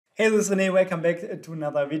Hey, this is René, welcome back to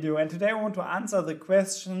another video, and today I want to answer the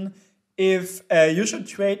question if you should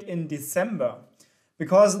trade in December,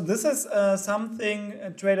 because this is something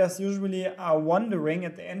traders usually are wondering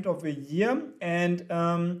at the end of a year, and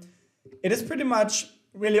it is pretty much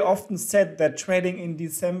really often said that trading in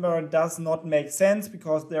December does not make sense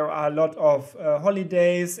because there are a lot of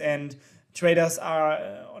holidays and traders are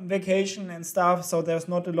on vacation and stuff, so there's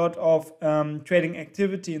not a lot of trading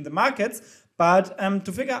activity in the markets. But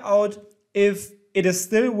to figure out if it is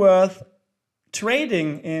still worth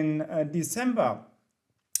trading in December,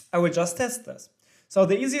 I will just test this. So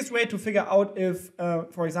the easiest way to figure out if,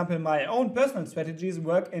 for example, my own personal strategies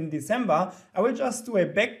work in December, I will just do a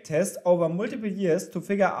back test over multiple years to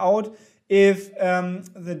figure out if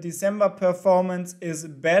the December performance is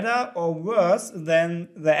better or worse than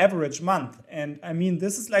the average month. And I mean,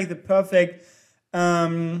 this is like the perfect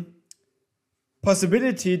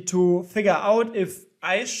possibility to figure out if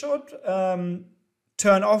I should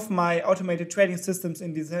turn off my automated trading systems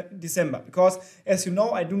in December. Because as you know,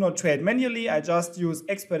 I do not trade manually. I just use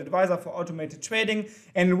Expert Advisor for automated trading,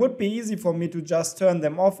 and it would be easy for me to just turn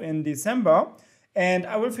them off in December. And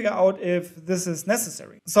I will figure out if this is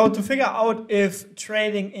necessary. So to figure out if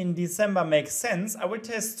trading in December makes sense, I will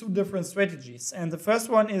test two different strategies. And the first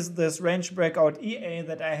one is this range breakout EA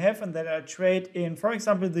that I have and that I trade in, for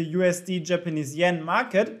example, the USD Japanese yen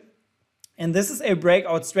market. And this is a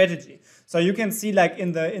breakout strategy. So you can see, like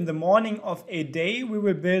in the morning of a day, we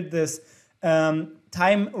will build this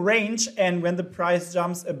time range, and when the price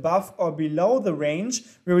jumps above or below the range,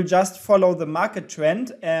 we will just follow the market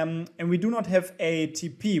trend, and we do not have a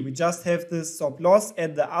TP. We just have this stop loss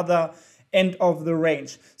at the other end of the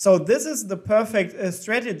range. So this is the perfect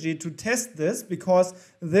strategy to test this, because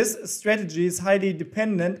this strategy is highly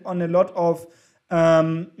dependent on a lot of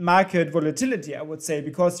market volatility, I would say,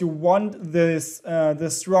 because you want this the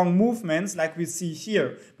strong movements like we see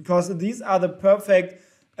here, because these are the perfect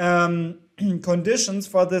conditions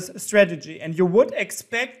for this strategy. And you would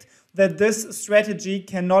expect that this strategy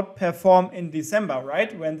cannot perform in December,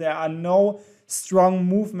 right? When there are no strong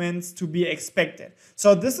movements to be expected.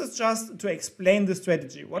 So this is just to explain the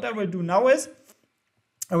strategy. What I will do now is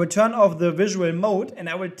I will turn off the visual mode and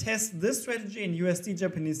I will test this strategy in USD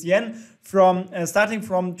Japanese yen from starting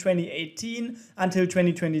from 2018 until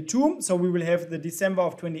 2022. So we will have the December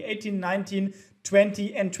of 2018, 19,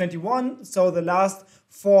 20 and 21. So the last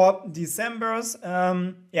 4 Decembers.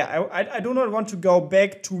 I do not want to go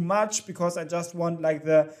back too much because I just want like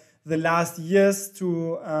the last years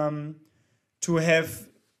to have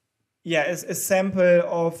a sample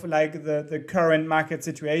of like the current market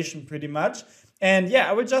situation pretty much. And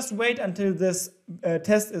I will just wait until this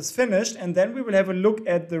test is finished, and then we will have a look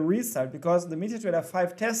at the result, because the MetaTrader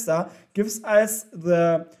 5 tester gives us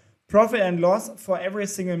the profit and loss for every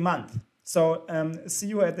single month. So see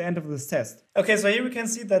you at the end of this test. Okay, so here we can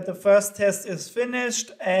see that the first test is finished,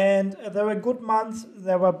 and there were good months,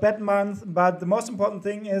 there were bad months, but the most important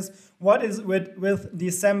thing is what is with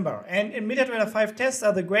December. And in MetaTrader 5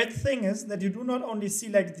 tester, the great thing is that you do not only see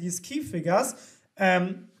like these key figures,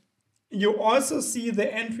 you also see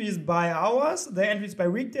the entries by hours, the entries by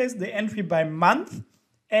weekdays, the entry by month,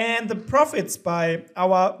 and the profits by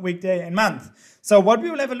hour, weekday, and month. So what we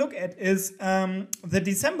will have a look at is the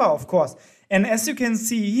December, of course. And as you can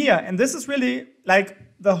see here, and this is really like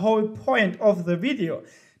the whole point of the video,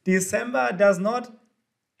 December does not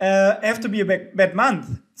have to be a bad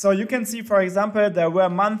month. So you can see, for example, there were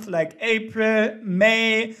months like April,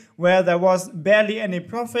 May, where there was barely any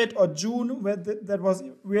profit, or June, where that was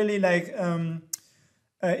really like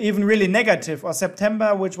even really negative, or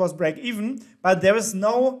September, which was break even, but there is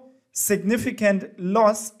no significant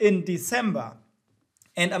loss in December.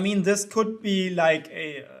 And I mean, this could be like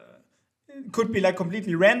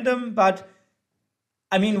completely random, but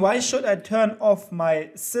I mean, why should I turn off my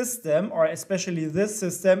system, or especially this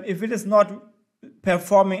system, if it is not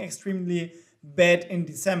performing extremely bad in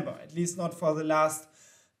December, at least not for the last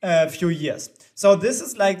few years. So this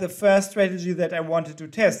is like the first strategy that I wanted to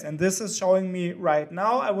test, and this is showing me right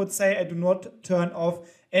now. I would say I do not turn off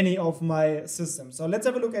any of my systems. So let's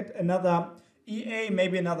have a look at another EA,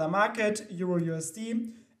 maybe another market, Euro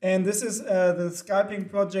USD. And this is the scalping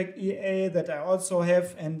project EA that I also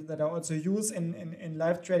have and that I also use in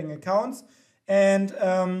live trading accounts. And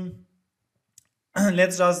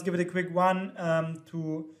let's just give it a quick one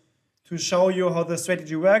to show you how the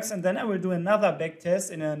strategy works. And then I will do another back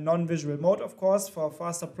test in a non-visual mode, of course, for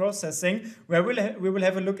faster processing, where we will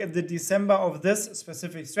have a look at the December of this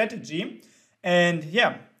specific strategy. And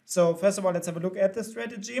so first of all, let's have a look at the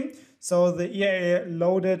strategy. So the EA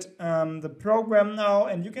loaded the program now,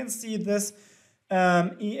 and you can see this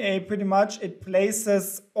EA pretty much, it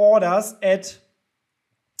places orders at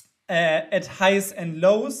highs and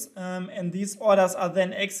lows, and these orders are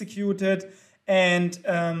then executed,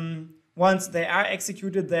 and once they are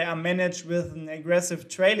executed, they are managed with an aggressive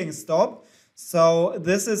trailing stop. So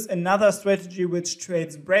this is another strategy which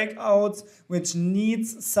trades breakouts, which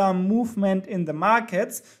needs some movement in the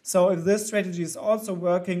markets. So if this strategy is also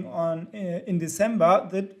working on in December,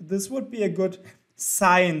 this would be a good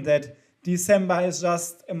sign that December is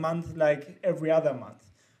just a month like every other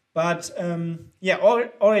month. But yeah,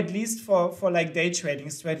 or at least for like day trading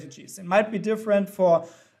strategies. It might be different for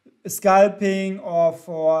scalping or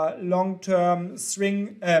for long-term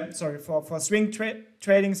swing, for swing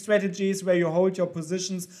trading strategies where you hold your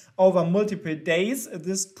positions over multiple days.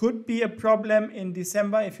 This could be a problem in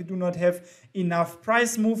December if you do not have enough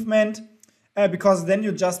price movement, because then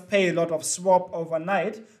you just pay a lot of swap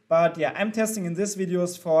overnight. But yeah, I'm testing in this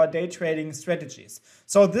videos for day trading strategies.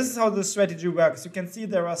 So this is how the strategy works. You can see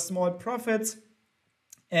there are small profits,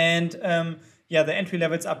 and yeah, the entry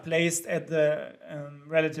levels are placed at the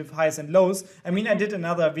relative highs and lows. I mean, I did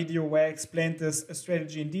another video where I explained this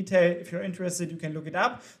strategy in detail. If you're interested, you can look it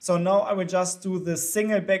up. So now I will just do the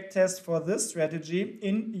single back test for this strategy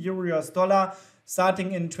in Euro-US dollar,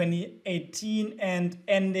 starting in 2018 and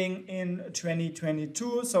ending in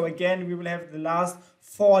 2022. So again, we will have the last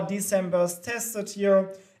 4 Decembers tested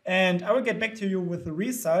here, and I will get back to you with the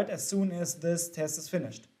result as soon as this test is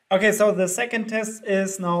finished. Okay, so the second test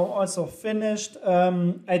is now also finished.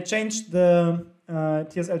 I changed the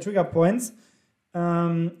TSL trigger points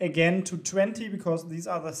again to 20 because these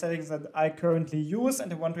are the settings that I currently use,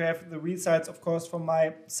 and I want to have the results, of course, for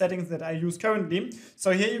my settings that I use currently.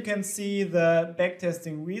 So here you can see the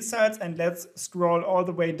backtesting results, and let's scroll all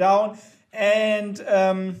the way down.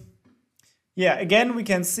 And yeah, again, we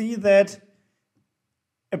can see that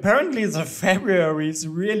apparently the February is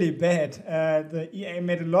really bad. The EA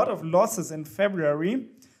made a lot of losses in February,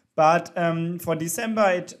 but for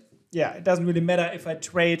December, it doesn't really matter if I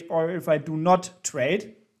trade or if I do not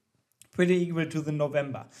trade. Pretty equal to the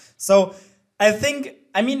November. So I think,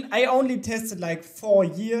 I mean, I only tested like 4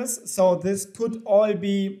 years, so this could all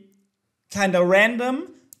be kind of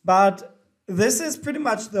random, but this is pretty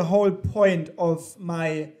much the whole point of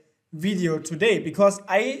my video today, because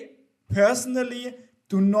I personally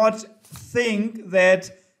do not think that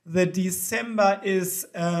the December is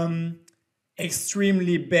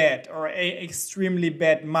extremely bad or a extremely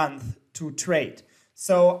bad month to trade.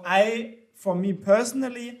 So for me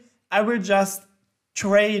personally, I will just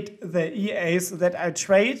trade the EAs that I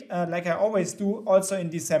trade like I always do also in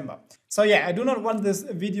December. So yeah, I do not want this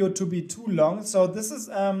video to be too long. So this is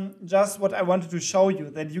just what I wanted to show you,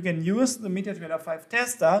 that you can use the MetaTrader 5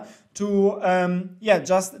 tester to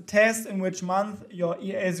just test in which month your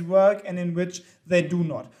EAs work and in which they do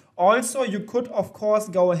not. Also, you could of course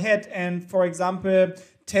go ahead and, for example,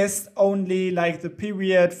 test only like the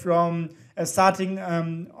period from starting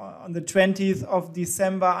on the 20th of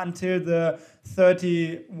December until the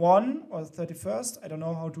 31 or 31st. I don't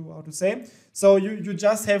know how to say. So you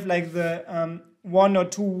just have like the 1 or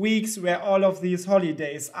 2 weeks where all of these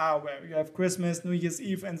holidays are, where you have Christmas, New Year's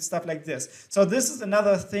Eve and stuff like this. So this is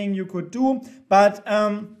another thing you could do, but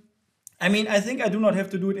I mean, I think I do not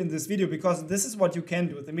have to do it in this video because this is what you can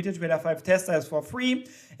do. The MetaTrader 5 tester is for free,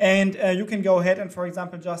 and you can go ahead and, for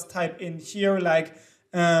example, just type in here like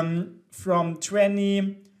from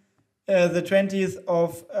the 20th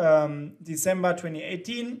of December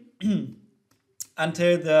 2018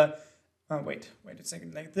 until the wait a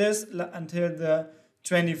second, like this, until the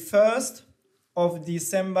 21st of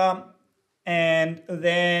December, and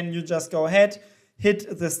then you just go ahead,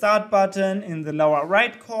 hit the start button in the lower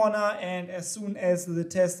right corner, and as soon as the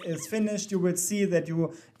test is finished, you will see that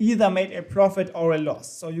you either made a profit or a loss.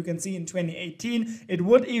 So you can see in 2018, it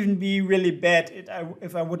would even be really bad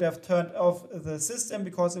if I would have turned off the system,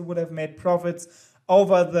 because it would have made profits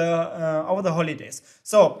over the holidays.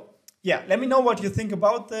 So yeah, let me know what you think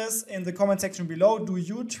about this in the comment section below. Do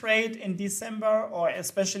you trade in December, or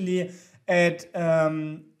especially at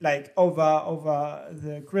like over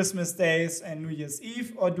the Christmas days and New Year's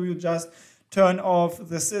Eve, or do you just turn off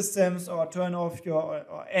the systems or turn off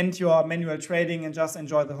or end your manual trading and just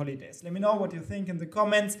enjoy the holidays? Let me know what you think in the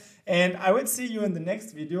comments, and I will see you in the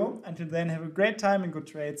next video. Until then, have a great time and good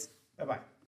trades. Bye bye.